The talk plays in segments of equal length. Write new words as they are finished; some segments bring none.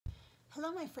Hello,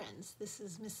 my friends. This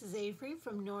is Mrs. Avery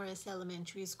from Norris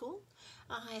Elementary School.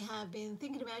 I have been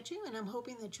thinking about you, and I'm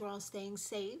hoping that you're all staying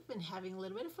safe and having a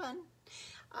little bit of fun.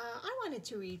 I wanted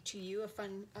to read to you a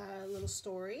fun little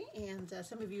story, and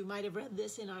some of you might have read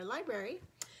this in our library.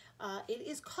 It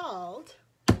is called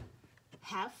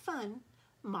Have Fun,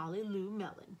 Molly Lou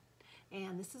Melon.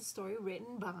 And this is a story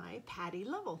written by Patty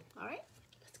Lovell. All right,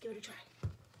 let's give it a try.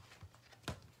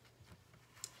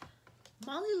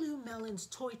 Molly Lou Melon's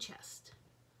toy chest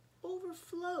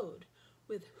overflowed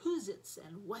with who's-its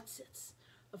and what's-its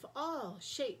of all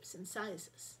shapes and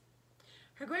sizes.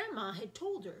 Her grandma had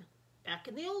told her, back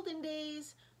in the olden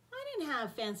days, I didn't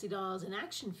have fancy dolls and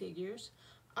action figures.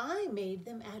 I made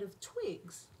them out of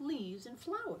twigs, leaves, and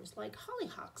flowers like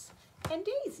hollyhocks and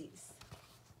daisies.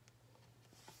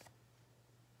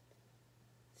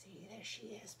 See, there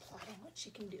she is, plotting what she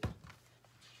can do,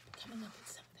 coming up with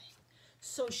something.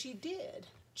 So she did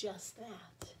just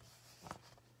that.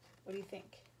 What do you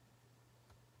think?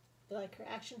 You like her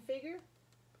action figure?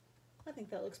 I think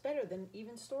that looks better than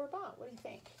even store-bought. What do you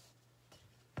think?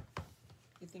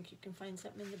 You think you can find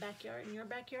something in the backyard, in your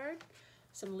backyard?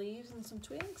 Some leaves and some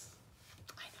twigs?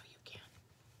 I know you can.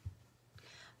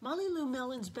 Molly Lou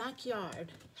Melon's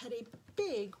backyard had a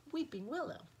big weeping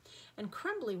willow and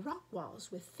crumbly rock walls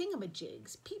with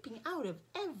thingamajigs peeping out of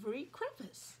every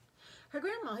crevice. Her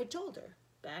grandma had told her,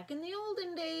 back in the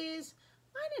olden days,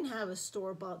 I didn't have a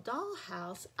store-bought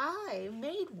dollhouse. I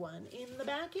made one in the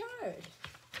backyard.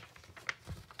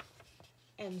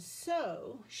 And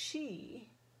so she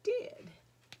did.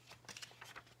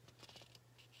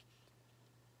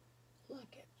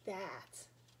 Look at that.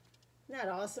 Isn't that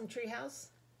awesome, treehouse?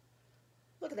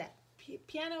 Look at that.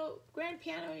 Piano, grand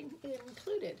piano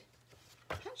included.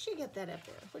 How did she get that up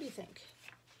there? What do you think?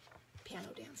 Piano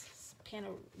dances,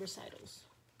 piano recitals.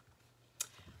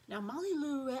 Now, Molly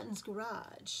Lou Retton's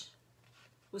garage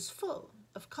was full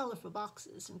of colorful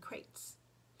boxes and crates.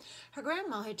 Her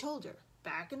grandma had told her,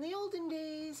 back in the olden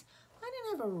days, I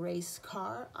didn't have a race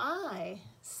car. I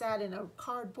sat in a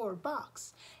cardboard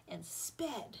box and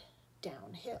sped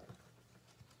downhill.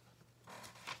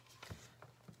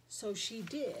 So she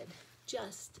did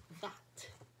just that.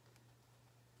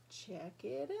 Check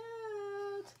it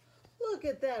out. Look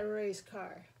at that race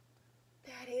car.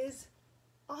 That is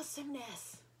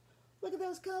awesomeness. Look at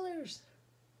those colors.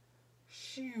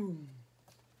 Shoo.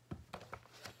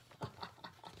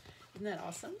 Isn't that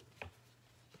awesome?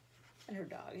 And her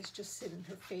dog is just sitting,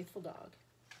 her faithful dog.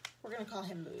 We're going to call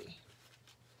him Louie.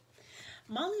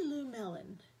 Molly Lou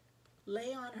Melon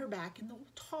lay on her back in the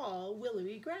tall,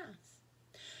 willowy grass.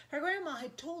 Her grandma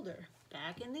had told her,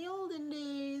 back in the olden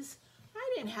days, I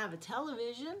didn't have a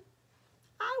television.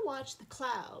 I watched the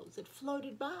clouds that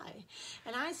floated by,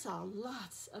 and I saw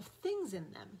lots of things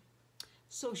in them.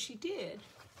 So she did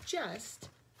just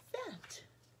that.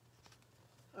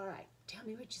 All right, tell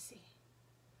me what you see.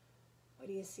 What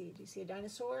do you see? Do you see a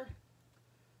dinosaur?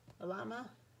 A llama?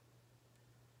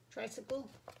 Tricycle?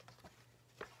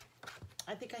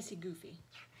 I think I see Goofy.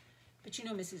 But you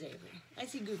know Mrs. Avery. I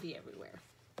see Goofy everywhere.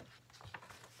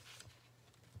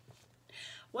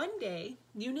 One day,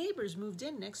 new neighbors moved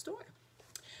in next door.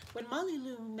 When Molly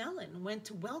Lou Melon went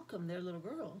to welcome their little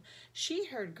girl, she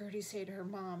heard Gertie say to her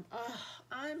mom, "Oh,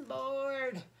 I'm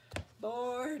bored,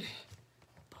 bored,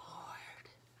 bored."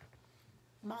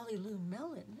 Molly Lou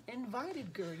Melon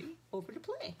invited Gertie over to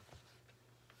play.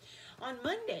 On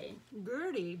Monday,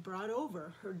 Gertie brought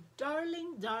over her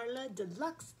darling Darla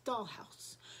Deluxe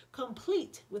dollhouse,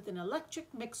 complete with an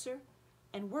electric mixer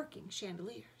and working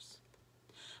chandeliers.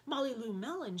 Molly Lou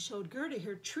Melon showed Gertie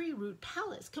her tree root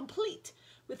palace, complete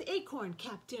with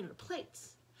acorn-capped dinner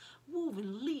plates,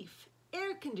 woven leaf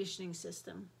air conditioning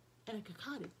system, and a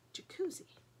cocada jacuzzi.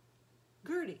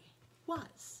 Gertie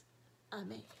was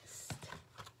amazed.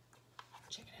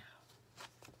 Check it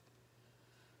out.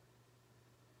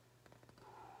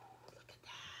 Look at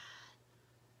that.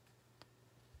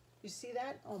 You see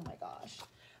that? Oh my gosh.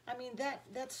 I mean,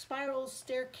 that spiral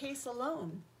staircase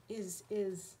alone is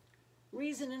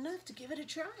reason enough to give it a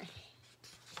try.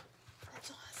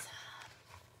 That's awesome.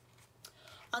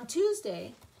 On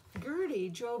Tuesday, Gertie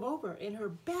drove over in her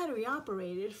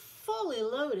battery-operated, fully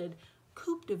loaded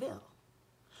Coupe de Ville.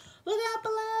 "Look out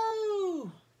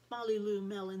below!" Molly Lou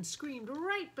Melon screamed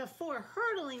right before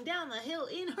hurtling down the hill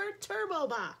in her turbo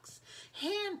box,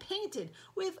 hand-painted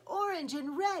with orange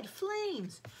and red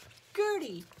flames.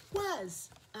 Gertie was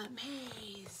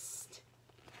amazed.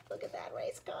 Look at that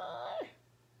race car.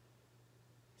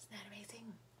 Isn't that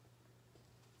amazing?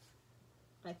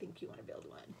 I think you want to build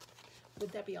one.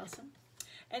 Would that be awesome?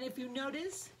 And if you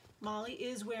notice, Molly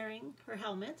is wearing her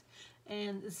helmet,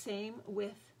 and the same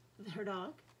with her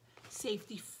dog.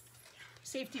 Safety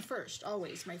first,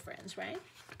 always, my friends, right?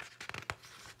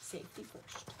 Safety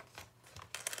first.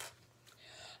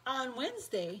 On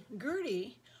Wednesday,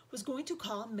 Gertie was going to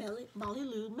call Molly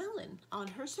Lou Melon on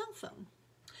her cell phone.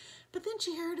 But then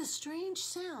she heard a strange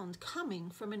sound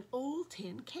coming from an old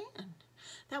tin can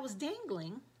that was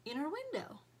dangling in her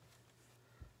window.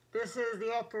 "This is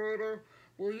the operator.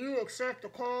 Will you accept a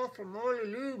call from Molly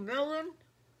Lou Melon?"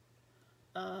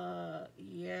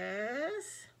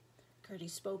 Yes. Gertie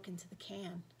spoke into the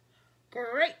can.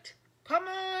 "Great. Come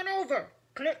on over."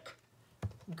 Click.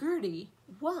 Gertie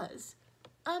was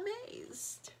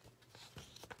amazed.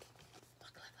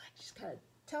 Look. She's got a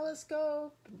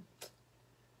telescope.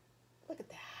 Look at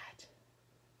that.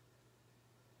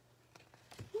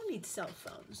 Who needs cell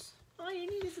phones? All you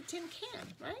need is a tin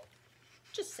can, right?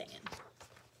 Just saying.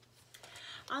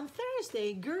 On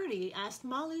Thursday, Gertie asked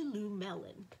Molly Lou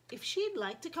Melon if she'd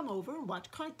like to come over and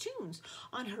watch cartoons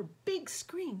on her big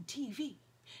screen TV.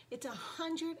 It's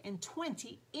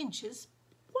 120 inches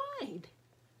wide.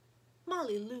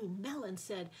 Molly Lou Melon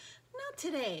said, "Not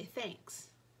today, thanks.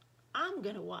 I'm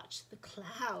gonna watch the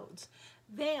clouds.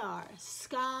 They are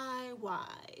sky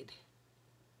wide."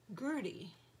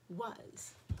 Gertie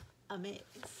was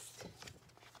amazed.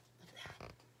 Look at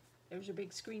that. There's your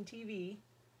big screen TV.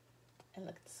 And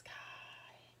look at the sky.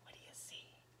 What do you see?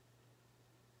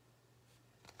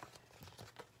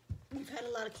 We've had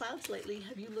a lot of clouds lately.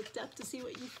 Have you looked up to see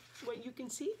what you can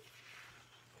see?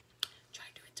 Try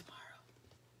to do it tomorrow.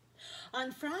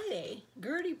 On Friday,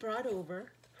 Gertie brought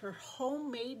over her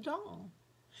homemade doll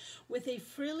with a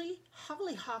frilly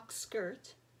hollyhock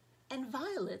skirt and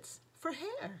violets for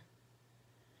hair.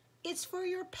 "It's for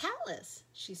your palace,"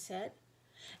 she said,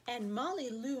 and Molly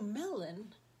Lou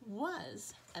Melon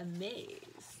was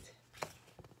amazed.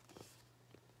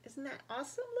 Isn't that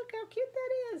awesome? Look how cute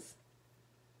that is.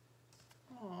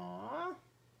 Aww.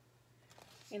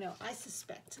 You know, I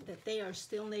suspect that they are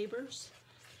still neighbors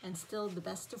and still the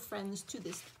best of friends to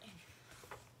this day.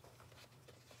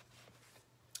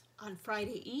 On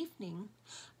Friday evening,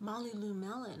 Molly Lou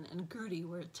Melon and Gertie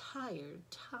were tired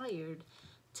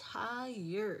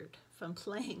from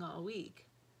playing all week.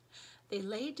 They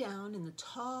lay down in the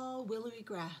tall, willowy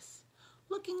grass,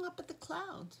 looking up at the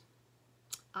clouds.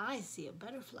 "I see a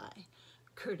butterfly,"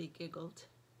 Gertie giggled.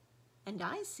 "And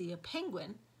I see a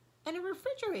penguin and a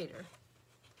refrigerator."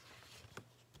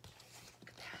 Look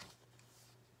at that.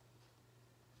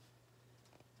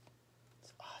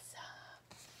 It's awesome.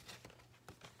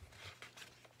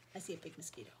 I see a big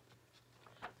mosquito.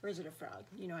 Or is it a frog?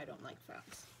 You know I don't like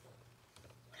frogs.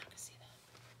 We're not gonna see that.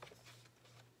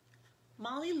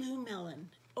 Molly Lou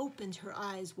Melon opened her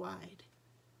eyes wide,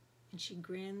 and she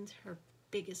grinned her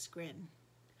biggest grin.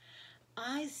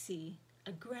 "I see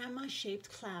a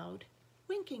grandma-shaped cloud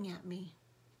winking at me."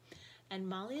 And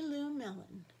Molly Lou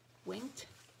Melon winked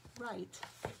right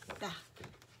back.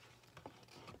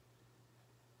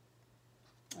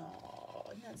 Oh,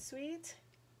 isn't that sweet?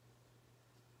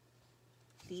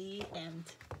 The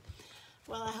end.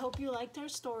 Well, I hope you liked our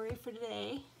story for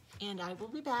today, and I will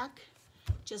be back.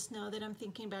 Just know that I'm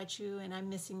thinking about you and I'm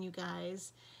missing you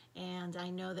guys, and I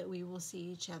know that we will see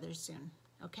each other soon,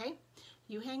 okay?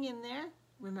 You hang in there.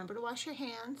 Remember to wash your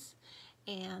hands,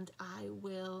 and I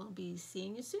will be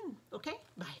seeing you soon, okay?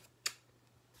 Bye.